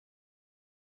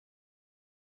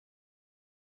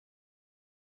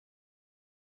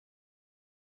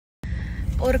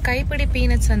ஒரு கைப்பிடி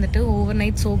பீனட்ஸ் வந்துட்டு ஓவர்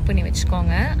நைட் சோப் பண்ணி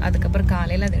வச்சுக்கோங்க. அதுக்கப்புறம்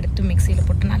காலையில் அதை எடுத்து மிக்சியில்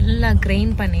போட்டு நல்லா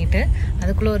கிரைண்ட் பண்ணிவிட்டு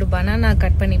அதுக்குள்ளே ஒரு பனானா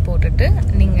கட் பண்ணி போட்டுட்டு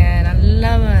நீங்கள்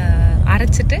நல்லா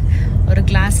அரைச்சிட்டு ஒரு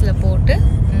கிளாஸில் போட்டு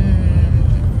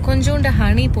கொஞ்சோண்டு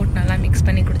ஹனி போட்டு நல்லா மிக்ஸ்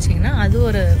பண்ணி குடிச்சிங்கன்னா அது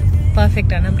ஒரு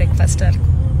பர்ஃபெக்டான பிரேக்ஃபாஸ்ட்டாக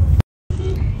இருக்கும்.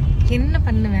 என்ன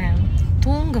பண்ணுவேன்,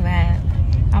 தூங்குவேன்,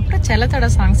 அப்புறம் செல்லத்தோட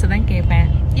சாங்ஸ் தான் கேட்பேன்.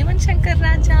 Yuvan Shankar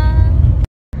Raja.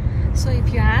 So if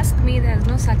you ask me, there's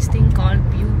no such thing called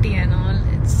beauty and all.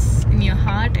 It's in your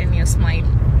heart and your smile.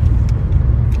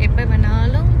 எப்போ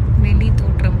வேணாலும் வெளி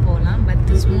தோற்றம் போகலாம், but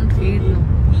this won't fade, no.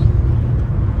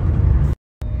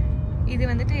 இது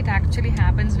வந்துட்டு it actually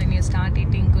happens when you start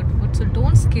eating good food. So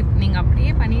don't skip. நீங்கள்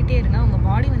அப்படியே பண்ணிகிட்டே இருங்க. உங்கள்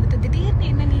பாடி வந்துட்டு திடீர்னு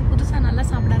என்ன நீ புதுசாக நல்லா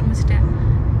சாப்பிட ஆரம்பிச்சிட்டேன்,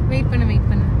 வெயிட்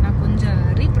பண்ணு, நான் கொஞ்சம்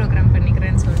ரீப்ரோக்ராம்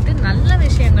பண்ணிக்கிறேன்னு சொல்லிட்டு நல்ல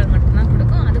விஷயங்கள் மட்டும்தான்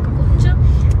கொடுக்கும். அதுக்கு கொஞ்சம்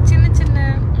சின்ன சின்ன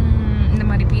இந்த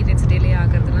மாதிரி பீரியட்ஸ் டிலே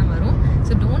ஆகிறதுலாம் வரும்.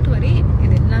 ஸோ டோன்ட் வரி,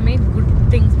 இது எல்லாமே குட்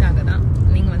திங்ஸ்க்காக தான்.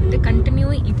 நீங்கள் வந்துட்டு continue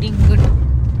eating good.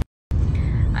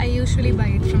 I usually by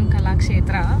it from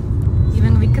Kalakshetra.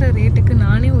 இவங்க விற்கிற ரேட்டுக்கு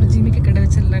நானே ஒரு ஜிமிக்கு கடை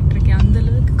வச்சிடலான் இருக்கேன்.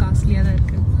 அந்தளவுக்கு காஸ்ட்லியாக தான்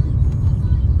இருக்குது.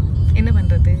 என்ன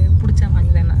பண்ணுறது, பிடிச்சா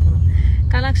வாங்கி தானே ஆகணும்.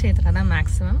 கலாக்ஷேத்ரா தான்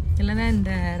மேக்ஸிமம். இல்லைன்னா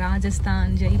இந்த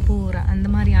ராஜஸ்தான், ஜெய்ப்பூர் அந்த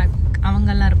மாதிரி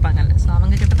அவங்கெல்லாம் இருப்பாங்கல்ல, ஸோ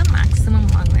அவங்கக்கிட்ட தான் மேக்ஸிமம்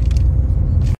வாங்குவேன்.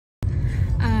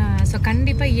 ஸோ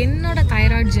கண்டிப்பாக என்னோடய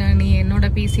தைராய்டு ஜேர்னி, என்னோடய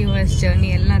PCOS ஜேர்னி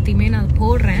எல்லாத்தையுமே நான்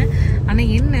போடுறேன்.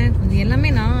 ஆனால் என்ன கொஞ்சம் எல்லாமே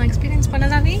நான் எக்ஸ்பீரியன்ஸ்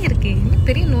பண்ணதாகவே இருக்கேன். இன்னும்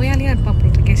பெரிய நோயாளியாக இருப்பா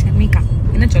போட்டிருக்கேன் ஷர்மிகா,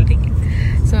 என்ன சொல்கிறீங்க?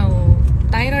 ஸோ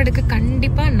தைராய்டுக்கு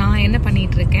கண்டிப்பாக நான் என்ன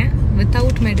பண்ணிகிட்ருக்கேன்,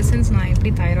 வித்தவுட் மெடிசன்ஸ் நான்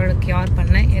எப்படி தைராய்டு க்யூர்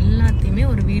பண்ணேன் எல்லாத்தையுமே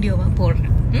ஒரு வீடியோவாக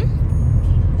போடுறேன்.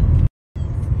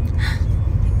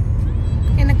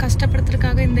 என்னை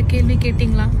கஷ்டப்படுத்துறதுக்காக இந்த கேள்வி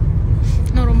கேட்டிங்களா?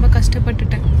 நான் ரொம்ப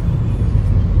கஷ்டப்பட்டுட்டேன்.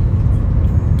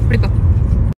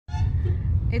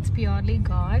 It's purely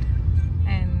God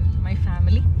and my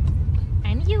family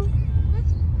and you.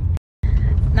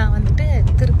 நான் வந்துட்டு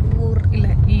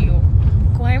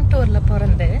கோயம்புத்தூரில்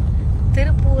பிறந்து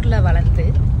திருப்பூரில் வளர்ந்து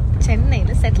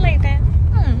சென்னையில் செட்டில் ஆகிட்டேன்.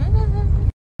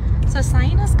 ஸோ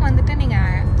சைனஸ்க்கு வந்துட்டு நீங்கள்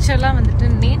ஆக்சுவலாக வந்துட்டு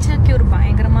நேச்சர் க்யூர்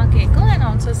பயங்கரமாக கேட்கும். அண்ட்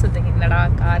ஆல்சோ சுத்தங்க இல்லடா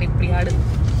கார் இப்படி ஆடுது.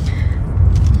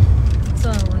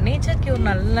 ஸோ நேச்சர் க்யூர்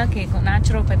நல்லா கேட்கும்.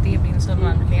 நேச்சுரோபதி அப்படின்னு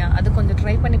சொல்லுவாங்க இல்லையா, அது கொஞ்சம்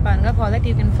ட்ரை பண்ணி பாருங்கள். For that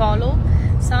you can follow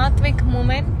Satwik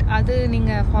moment, அது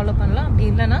நீங்கள் ஃபாலோ பண்ணலாம். அப்படி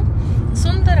இல்லைன்னா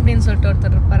சுந்தர் அப்படின்னு சொல்லிட்டு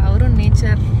ஒருத்தர் இருப்பார், அவரும்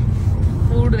நேச்சர்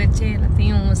ஃபுட் வச்சு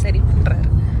எல்லாத்தையும் சரி பண்ணுறாரு.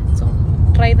 So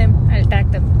try them, I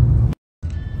take them.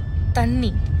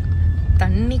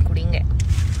 தண்ணி குடிங்க.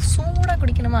 சூடாக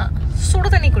குடிக்கணுமா, சுடு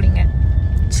தண்ணி குடிங்க.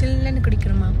 சில்லுன்னு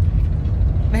குடிக்கணுமா,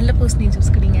 வெள்ளை பூசணி ஜூஸ்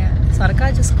குடிங்க,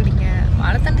 சொரக்காய் ஜூஸ் குடிங்க,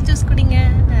 வாழைத்தண்டு ஜூஸ் குடிங்க,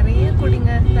 நிறைய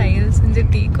குடிங்க. தயவு செஞ்சு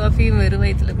டீ காஃபி வெறும்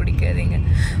வயிற்றுல குடிக்காதீங்க.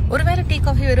 ஒருவேளை டீ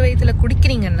காஃபி வெறும் வயிற்றுல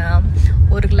குடிக்கிறீங்கன்னா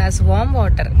ஒரு கிளாஸ் வார்ம்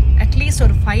வாட்டர் அட்லீஸ்ட்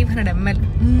ஒரு 500 ml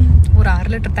ஒரு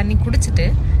 1/2 லிட்டர் தண்ணி குடிச்சிட்டு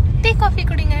டீ காஃபி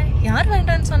குடிங்க. யார்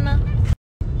வேண்டான்னு சொன்னா?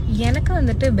 எனக்கு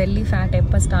வந்துட்டு பெல்லி ஃபேட்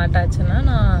எப்போ ஸ்டார்ட் ஆச்சுன்னா,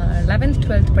 நான் 11th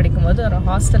 12th படிக்கும்போது ஒரு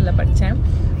ஹாஸ்டலில் படித்தேன்.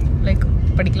 லைக்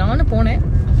படிக்கலாம்னு போனேன்.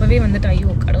 அப்போவே வந்துட்டு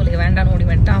ஐயோ கடவுளுக்கு வேண்டான்னு ஓடி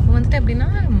வந்துட்டு. அப்போ வந்துட்டு எப்படின்னா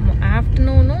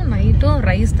ஆஃப்டர்நூனும் நைட்டும்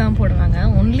ரைஸ் தான் போடுவாங்க,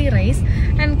 ஒன்லி ரைஸ்.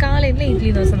 அண்ட் காலையில்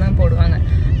இட்லி தோசை தான் போடுவாங்க.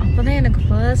 அப்போ தான் எனக்கு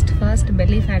ஃபர்ஸ்ட்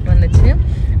பெல்லி ஃபேட் வந்துச்சு.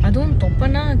 அதுவும்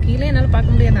தொப்பைனா கீழே என்னால்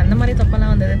பார்க்க முடியாது, அந்த மாதிரி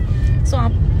தொப்பெல்லாம் வந்தது. ஸோ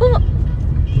அப்போது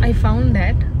ஐ ஃபவுண்ட்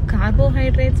தட்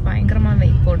கார்போஹைட்ரேட்ஸ் பயங்கரமாக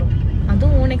வெயிட் போடும்.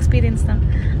 அதுவும் ஓன் எக்ஸ்பீரியன்ஸ் தான்.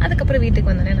 அதுக்கப்புறம் வீட்டுக்கு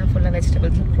வந்தோடனே நான் ஃபுல்லாக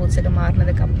vegetables ஃப்ரூட்ஸுக்கு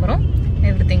மாறினதுக்கப்புறம்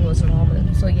everything was normal.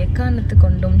 So எக்காரணத்து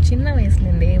கொண்டும் சின்ன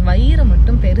வயசுலேருந்தே வயிறு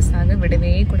மட்டும் பெருசாக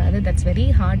விடவே கூடாது. தட்ஸ் வெரி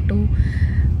ஹார்ட் டு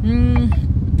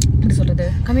எப்படி சொல்கிறது,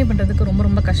 கம்மி பண்ணுறதுக்கு ரொம்ப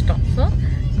ரொம்ப கஷ்டம். ஸோ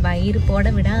வயிறு போட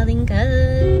விடாதீங்க.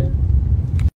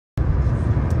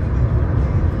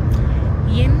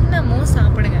 என்னமோ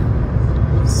சாப்பிடுங்க,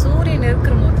 சூரியன்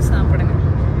இருக்கிற போது சாப்பிடுங்க.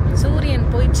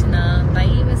 சூரியன் போயிடுச்சுன்னா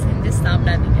தயவு செஞ்சு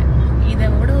சாப்பிடாதீங்க. இதை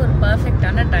விட ஒரு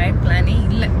பர்ஃபெக்டான டயட் பிளானே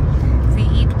இல்லை. See,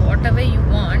 eat whatever you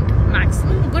want,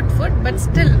 maximum good food, but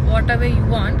still whatever you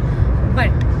want.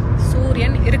 But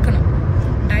சூரியன் இருக்கணும்.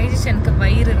 டைஜஷனுக்கு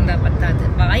வயிறு இருந்தால் பத்தாது,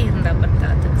 வாய் இருந்தால்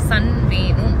பத்தாது, சன்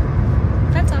வேணும்.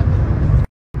 That's all.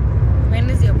 When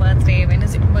is your birthday?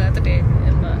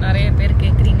 நிறைய பேர்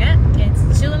கேட்குறீங்க. It's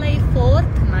July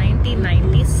 4th,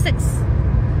 1996.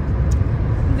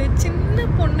 இந்த சின்ன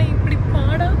பொண்ணை இப்படி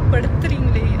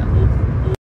பாடப்படுத்துறீங்களே.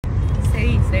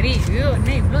 சரி ஐயோ என்ன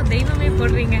இவ்வளோ தெய்வமே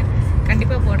போடுறீங்க.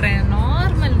 கண்டிப்பாக போடுறேன்.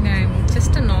 நார்மல்ங்க,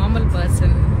 ஜஸ்ட் அ நார்மல்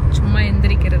பர்சன். சும்மா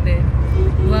எந்திரிக்கிறது,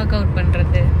 ஒர்க் அவுட்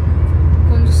பண்ணுறது,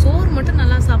 கொஞ்சம் சோறு மட்டும்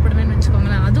நல்லா சாப்பிடுவேன்னு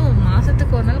வச்சுக்கோங்களேன். அதுவும்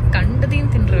மாதத்துக்கு ஒரு நாள்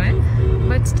கண்டதையும் தின்றுவேன்.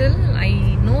 But still I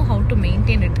know how to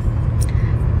maintain it.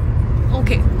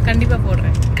 Okay, கண்டிப்பாக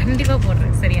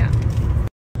போடுறேன் சரியா?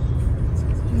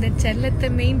 இந்த செல்லத்தை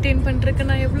மெயின்டைன் பண்ணுறதுக்கு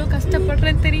நான் எவ்வளோ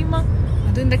கஷ்டப்படுறேன்னு தெரியுமா?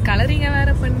 அதுவும் இந்த கலரிங்கை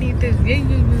வேறு பண்ணிட்டு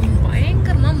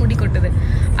பயங்கரமாக முடி கொட்டுது.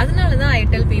 அதனால தான் I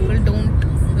tell people don't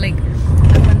like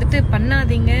வந்துட்டு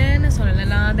பண்ணாதீங்கன்னு சொல்லலை.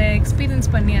 நான் அதை எக்ஸ்பீரியன்ஸ்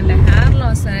பண்ணி அந்த ஹேர்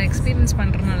லாஸை எக்ஸ்பீரியன்ஸ்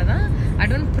பண்ணுறதுனால தான்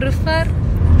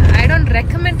I don't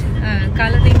recommend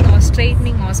coloring or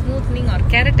straightening or smoothing or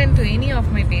keratin to any of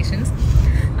my patients.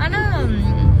 ஆனால்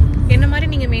என்ன மாதிரி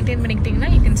நீங்கள் maintain பண்ணிக்கிட்டீங்கன்னா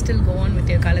you can still go on with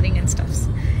your coloring and stuffs.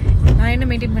 நான் என்ன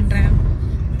மெயின்டைன் பண்ணுறேன்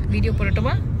வீடியோ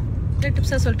போடட்டுமா இல்லை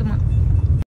டிப்ஸாக சொல்லட்டுமா?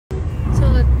 ஸோ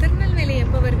திருநெல்வேலி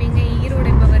எப்போ வருவீங்க, ஈரோடு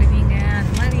எப்போ வருவீங்க,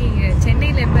 அது மாதிரி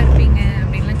சென்னையில் எப்போ இருப்பீங்க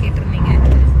அப்படின்லாம் கேட்டிருந்தீங்க.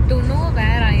 டு நோ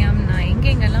வேர் ஐ ஆம், நான்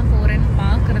எங்கெங்கெல்லாம் போகிறேன்னு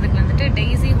பார்க்குறதுக்கு வந்துட்டு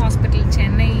டெய்ஸி ஹாஸ்பிட்டல்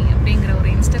சென்னை அப்படிங்கிற ஒரு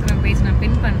இன்ஸ்டாகிராம் பேஜ் நான்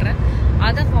பின் பண்ணுறேன்.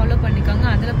 அதை ஃபாலோ பண்ணிக்கோங்க.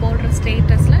 அதில் போடுற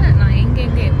ஸ்டேட்டஸில் நான்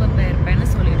எங்கெங்கே எப்போ இருப்பேன்னு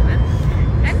சொல்லிடுவேன்.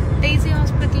 அண்ட் டெய்ஸி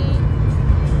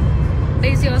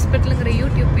ஹாஸ்பிட்டலுங்கிற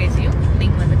யூடியூப் பேஜையும்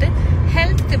நீங்கள் வந்துட்டு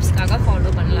ஹெல்த் டிப்ஸ்க்காக ஃபாலோ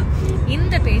பண்ணலாம்.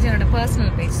 இந்த பேஜ் என்னோட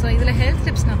பர்சனல் பேஜ். ஸோ இதில் ஹெல்த்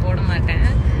டிப்ஸ் நான் போட மாட்டேன்,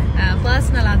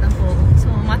 பர்சனலாக தான் போகும். ஸோ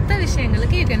மற்ற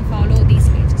விஷயங்களுக்கு you can follow these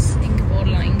pages. இங்கே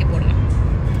போடலாம், இங்கே போடலாம்.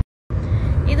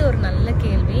 இது ஒரு நல்ல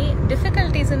கேள்வி.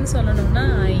 டிஃபிகல்ட்டிஸ்ன்னு சொல்லணும்னா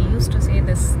ஐ use to say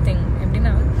this thing.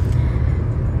 எப்படின்னா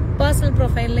பர்சனல்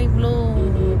ப்ரொஃபைலில் இவ்வளோ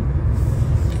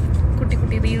குட்டி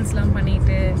குட்டி ரீல்ஸ்லாம்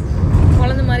பண்ணிட்டு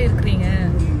குழந்த மாதிரி இருக்கிறீங்க,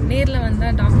 நேரில்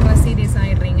வந்தால் டாக்டராக சீரியஸ்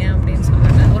ஆகிடுறீங்க அப்படின்னு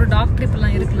சொல்கிறாங்க. ஒரு டாக்டர்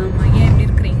இப்போலாம் இருக்கலாமா, ஏன் இப்படி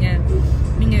இருக்கிறீங்க,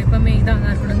 நீங்கள் எப்போவுமே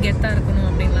இதாக இருக்கணும், கெத்தாக இருக்கணும்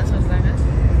அப்படின்லாம் சொல்கிறாங்க.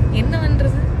 என்ன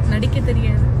பண்ணுறது, நடிக்க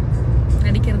தெரியாது,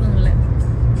 நடிக்கிறதும் இல்லை.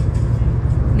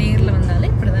 நேரில்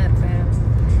வந்தாலே இப்படி தான் இருப்பேன்,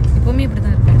 எப்போவுமே இப்படி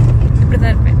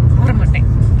தான் இருப்பேன், மாற மாட்டேன்.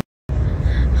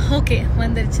 ஓகே,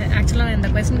 வந்துருச்சு. ஆக்சுவலாக நான் இந்த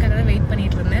கொஸ்டினுக்காக தான் வெயிட்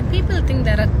பண்ணிட்டு இருந்தேன். People think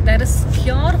there is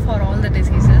cure for all the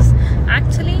diseases.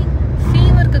 Actually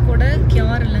ஃபீவருக்கு கூட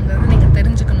கியூர் இல்லைங்கிறது நீங்கள்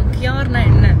தெரிஞ்சுக்கணும். கியூர்னா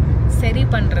என்ன, சரி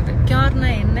பண்ணுறது. கியூர்னா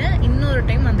என்ன, இன்னொரு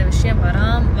டைம் அந்த விஷயம்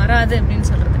வராது அப்படின்னு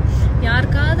சொல்கிறது.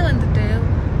 யாருக்காவது வந்துட்டு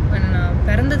நான்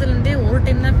பிறந்ததுலேருந்தே ஒரு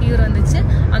டைம் தான் ஃபீவர் வந்துச்சு,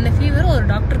 அந்த ஃபீவரை ஒரு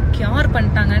டாக்டர் கியூர்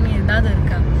பண்ணிட்டாங்கன்னு ஏதாவது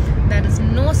இருக்கா? there is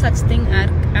no such thing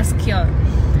as cure.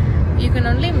 You can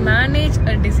only manage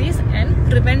a disease and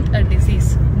prevent a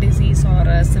disease or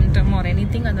a symptom or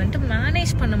anything. அது வந்துட்டு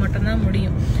மேனேஜ் பண்ண மட்டும்தான்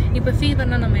முடியும். இப்போ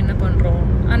ஃபீவர்னா நம்ம என்ன பண்ணுறோம்,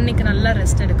 அன்னைக்கு நல்லா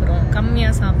ரெஸ்ட் எடுக்கிறோம்,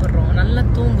 கம்மியாக சாப்பிட்றோம், நல்லா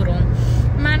தூங்குறோம்,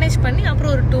 மேனேஜ் பண்ணி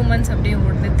அப்புறம் ஒரு 2 months அப்படியே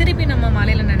ஓடுது. திருப்பி நம்ம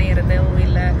மலையில் நினைக்கிறதோ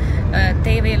இல்லை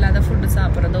தேவையில்லாத ஃபுட்டு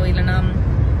சாப்பிட்றதோ இல்லைனா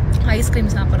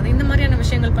ஐஸ்கிரீம் சாப்பிட்றது, இந்த மாதிரியான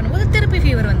விஷயங்கள் பண்ணும்போது திருப்பி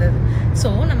ஃபீவர் வந்தது. ஸோ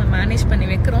நம்ம மேனேஜ் பண்ணி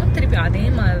வைக்கிறோம். திருப்பி அதே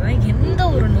மாதிரி தான் எந்த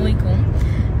ஒரு நோய்க்கும்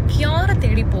கியூரை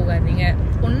தேடி போகாதீங்க.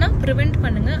 ஒன்றா ப்ரிவெண்ட்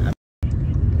பண்ணுங்க,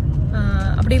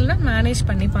 அப்படி இல்லைனா மேனேஜ்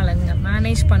பண்ணி பழகுங்க.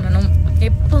 மேனேஜ் பண்ணணும்.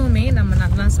 எப்போவுமே நம்ம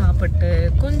நல்லா சாப்பிட்டு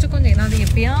கொஞ்சம் ஏதாவது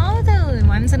எப்பயாவது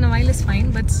once in a while is fine,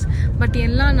 but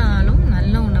எல்லா நாளும்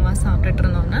நல்ல உணவாக சாப்பிட்டுட்டு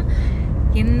இருந்தோம்னா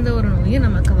எந்த ஒரு நோயும்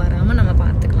நமக்கு வராமல் நம்ம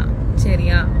பார்த்துக்கலாம்.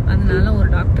 சரியா? அதனால ஒரு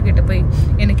டாக்டர்கிட்ட போய்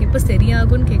எனக்கு இப்போ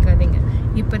சரியாகும்னு கேட்காதீங்க.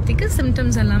 இப்போதைக்கு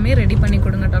சிம்டம்ஸ் எல்லாமே ரெடி பண்ணி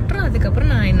கொடுங்க டாக்டர்,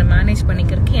 அதுக்கப்புறம் நான் என்ன மேனேஜ்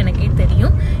பண்ணிக்கிறதுக்கு எனக்கே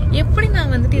தெரியும், எப்படி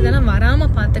நான் வந்துட்டு இதெல்லாம்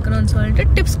வராமல் பார்த்துக்கணும்னு சொல்லிட்டு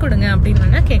டிப்ஸ் கொடுங்க அப்படின்னு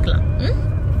வேணால் கேட்கலாம்.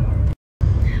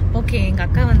 ஓகே, எங்கள்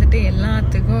அக்கா வந்துட்டு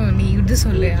எல்லாத்துக்கும் நீ இது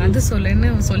சொல்லு அது சொல்லுன்னு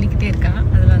சொல்லிக்கிட்டே இருக்கா.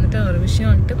 அதில் வந்துட்டு ஒரு விஷயம்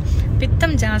வந்துட்டு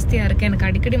பித்தம் ஜாஸ்தியாக இருக்குது, எனக்கு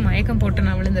அடிக்கடி மயக்கம் போட்டு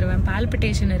நான் விழுந்துருவேன்,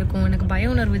 பால்பிட்டேஷன் இருக்கும், எனக்கு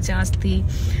பய உணர்வு ஜாஸ்தி,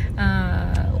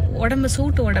 உடம்பு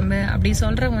சூட்டு உடம்பு அப்படி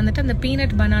சொல்கிறவங்க வந்துட்டு அந்த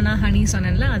பீனட் பனானா ஹனி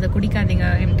சொன்னேன்ல, அதை குடிக்காதீங்க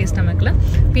எம்டி ஸ்டமக்கில்.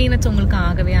 பீனட்ஸ் உங்களுக்கு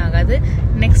ஆகவே ஆகாது.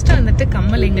 நெக்ஸ்ட்டு வந்துட்டு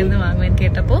கம்மல் எங்கேருந்து வாங்குவேன்னு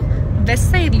கேட்டப்போ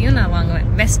வெஸ்ட் சைட்லேயும் நான் வாங்குவேன்.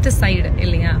 வெஸ்ட் சைடு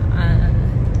இல்லையா,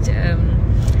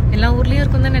 எல்லா ஊர்லேயும்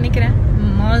இருக்கும் தான் நினைக்கிறேன்,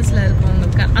 மால்ஸில்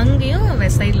இருக்கவங்களுக்கு அங்கேயும்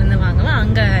வெஸ்ட் சைட்லேருந்து வாங்குவேன்.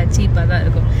 அங்கே சீப்பாக தான்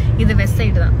இருக்கும். இது வெஸ்ட்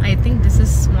சைடு தான். I think this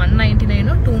is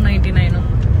 199 299.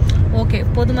 Okay,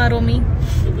 போதுமா Romi?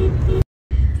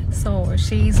 So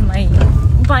she is my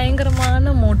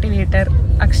பயங்கரமான மோட்டிவேட்டர்,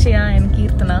 அக்ஷயா அண்ட்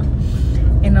கீர்த்தனா.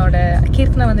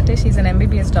 கீர்த்தனா வந்துட்டு she is an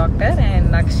MBBS doctor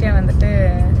and Akshaya வந்துட்டு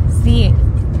CA.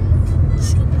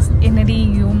 என்னடி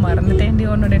மறந்துட்டேன்டி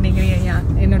உன்னோட டிகிரி.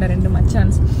 என்னோட 2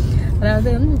 மச்சான்ஸ்.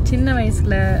 அதாவது சின்ன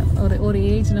வயசில் ஒரு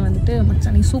ஏஜில் வந்துட்டு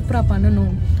மச்சான் நீ சூப்பராக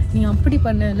பண்ணணும், நீ அப்படி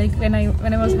பண்ணு, like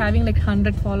when I was having like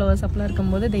 100 followers அப்படிலாம்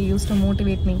இருக்கும்போது they used to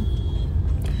motivate me.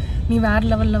 நீ வேறு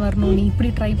லெவலில் வரணும், நீ இப்படி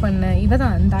ட்ரை பண்ண, இவ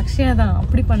தான் இந்த அக்ஷயா தான்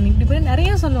அப்படி பண்ணு, இப்படி பண்ணி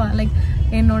நிறைய சொல்லுவான். லைக்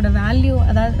என்னோட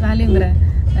வேல்யூங்கிற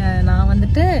நான்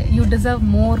வந்துட்டு யூ டிசர்வ்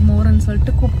மோர்ன்னு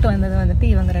சொல்லிட்டு கூப்பிட்டு வந்தது வந்துட்டு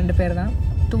இவங்க 2 பேர் தான்.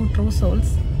 2 true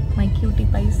souls, my cutie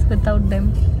pies. Without them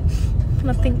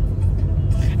nothing.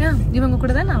 இவங்க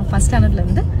கூட தான் நான் 1st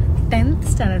ஸ்டாண்டர்ட்லேருந்து 10th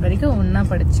ஸ்டாண்டர்ட் வரைக்கும் ஒன்றா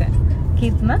படித்தேன்.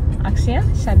 கீர்த்தனா, அக்ஷயா,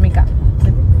 ஷர்மிகா,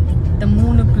 இந்த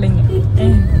 3 பிள்ளைங்க.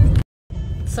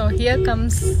 So here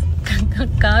comes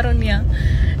Karunya.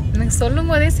 எனக்கு சொல்லும்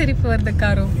போதே சிரிப்பு வருது.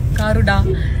 காருடா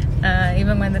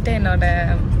இவங்க வந்துட்டு என்னோட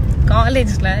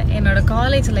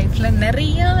காலேஜ் லைஃப்பில்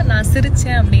நிறையா நான்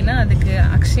சிரித்தேன் அப்படின்னா அதுக்கு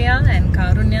Akshaya and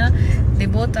Karunya they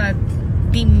both are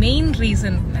the main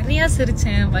reason. நிறையா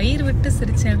சிரித்தேன், வயிறு விட்டு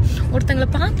சிரித்தேன். ஒருத்தங்களை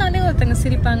பார்த்தாலே ஒருத்தங்க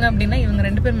சிரிப்பாங்க அப்படின்னா இவங்க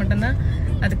 2 பேர் மட்டும்தான்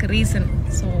அதுக்கு reason.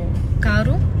 So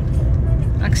car,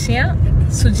 Akshaya,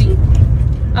 Suji.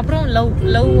 அப்புறம்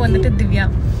லவ் வந்துட்டு திவ்யா.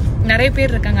 நிறைய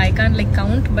பேர் இருக்காங்க, I can't like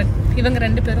count. But இவங்க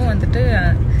 2 பேரும் வந்துட்டு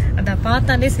அதை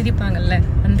பார்த்தாலே சிரிப்பாங்கல்ல,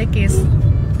 அந்த கேஸ்.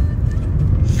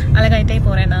 அழகாயிட்டே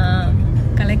போகிறேன் நான்,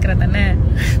 கலைக்கிறதானே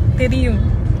தெரியும்.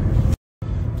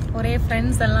 ஒரே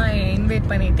ஃப்ரெண்ட்ஸ் எல்லாம் இன்வைட்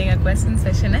பண்ணிட்டேங்க question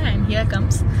செஷனை. And here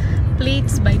comes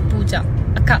pleats by Pooja.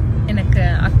 அக்கா, எனக்கு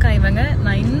அக்கா இவங்க.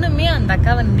 நான் இன்னுமே அந்த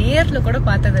அக்காவை நேரில் கூட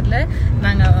பார்த்ததில்ல.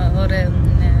 நாங்கள் ஒரு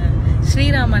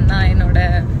ஸ்ரீராமன் தான் என்னோட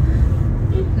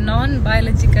நான்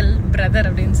பயாலஜிக்கல் பிரதர்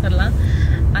அப்படின்னு சொல்லலாம்.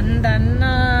 அந்த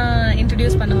அண்ணா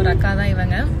இன்ட்ரடியூஸ் பண்ண ஒரு அக்கா தான்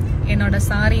இவங்க. என்னோட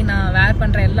சாரி, நான் வேர்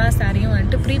பண்ணுற எல்லா சாரியும்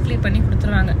வந்துட்டு ப்ளீட் பண்ணி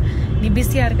கொடுத்துருவாங்க. நீ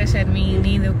பிஸியாக இருக்க ஷர்மி,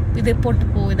 நீ இதை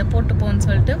போட்டுப்போன்னு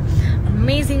சொல்லிட்டு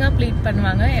அமேசிங்காக ப்ளீட்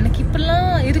பண்ணுவாங்க. எனக்கு இப்படிலாம்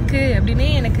இருக்குது அப்படின்னே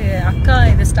எனக்கு அக்கா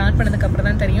இதை ஸ்டார்ட் பண்ணதுக்கப்புறம்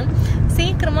தான் தெரியும்.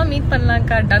 சீக்கிரமாக மீட்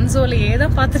பண்ணலாம்க்கா, டன்சோலையே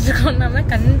தான் பார்த்துட்ருக்கோம்னாம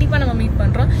கண்டிப்பாக நம்ம மீட்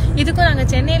பண்ணுறோம். இதுக்கும் நாங்கள்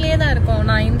சென்னையிலே தான் இருக்கோம்.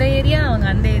 நான் இந்த ஏரியா, அவங்க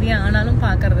அந்த ஏரியா, ஆனாலும்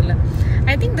பார்க்கறதில்ல.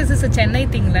 I think this is a Chennai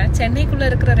திங்கில். சென்னைக்குள்ளே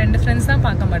இருக்கிற 2 ஃப்ரெண்ட்ஸ் தான்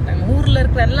பார்க்க மாட்டாங்க. ஊரில்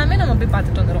இருக்கிற எல்லாமே நம்ம போய்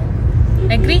பார்த்துட்டு வந்துடுவோம்.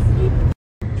 அக்ரி?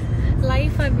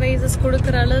 லைஃப் அட்வைசஸ்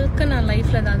கொடுக்குற அளவுக்கு நான்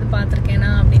லைஃப்பில் ஏதாவது பார்த்துருக்கேனா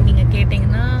அப்படின்னு நீங்கள்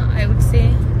கேட்டிங்கன்னா ஐ வுட் சே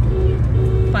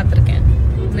பார்த்துருக்கேன்,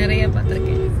 நிறைய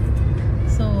பார்த்துருக்கேன்.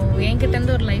 ஸோ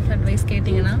என்கிட்டேருந்து ஒரு லைஃப் அட்வைஸ்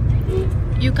கேட்டிங்கன்னா,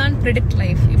 யூ கான்ட் ப்ரிடிக்ட்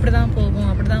லைஃப். இப்படி தான் போகும்,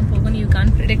 அப்படி தான் போகும்னு you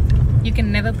can't predict. You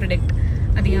can never predict.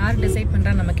 அது யார் டிசைட்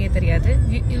பண்ணுறா நமக்கே தெரியாது.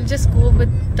 You just go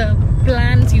with the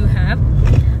plans you have.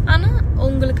 ஆனால்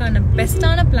உங்களுக்கான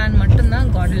பெஸ்ட்டான பிளான் மட்டும்தான்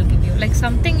God will give you. Like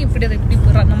something இப்படி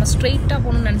நம்ம ஸ்ட்ரெயிட்டாக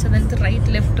போகணும்னு நினச்சது ரைட்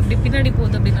லெஃப்ட் இப்படி பின்னாடி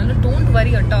போகுது அப்படின்னாலும் டோன்ட்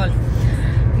வரி அட் ஆல்.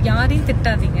 யாரையும்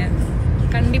திட்டாதீங்க.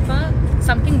 கண்டிப்பாக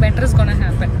something better is gonna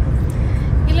happen.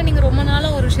 இல்லை நீங்கள் ரொம்ப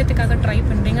நாளாக ஒரு விஷயத்துக்காக ட்ரை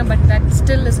பண்ணுறீங்க, but that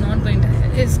still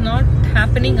is not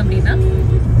happening அப்படின்னா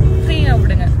ஃப்ரீயாக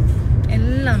விடுங்க.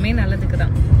 எல்லாமே நல்லதுக்கு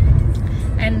தான்.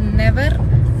 அண்ட் நெவர்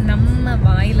நம்ம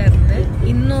வாயிலிருந்து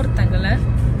இன்னொருத்தங்களை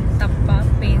தப்பாக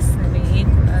பேசவே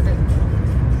கூடாது.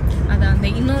 அது அந்த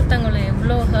இன்னொருத்தவங்களை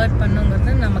எவ்வளோ ஹர்ட்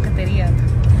பண்ணுங்கிறது நமக்கு தெரியாது.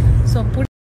 ஸோ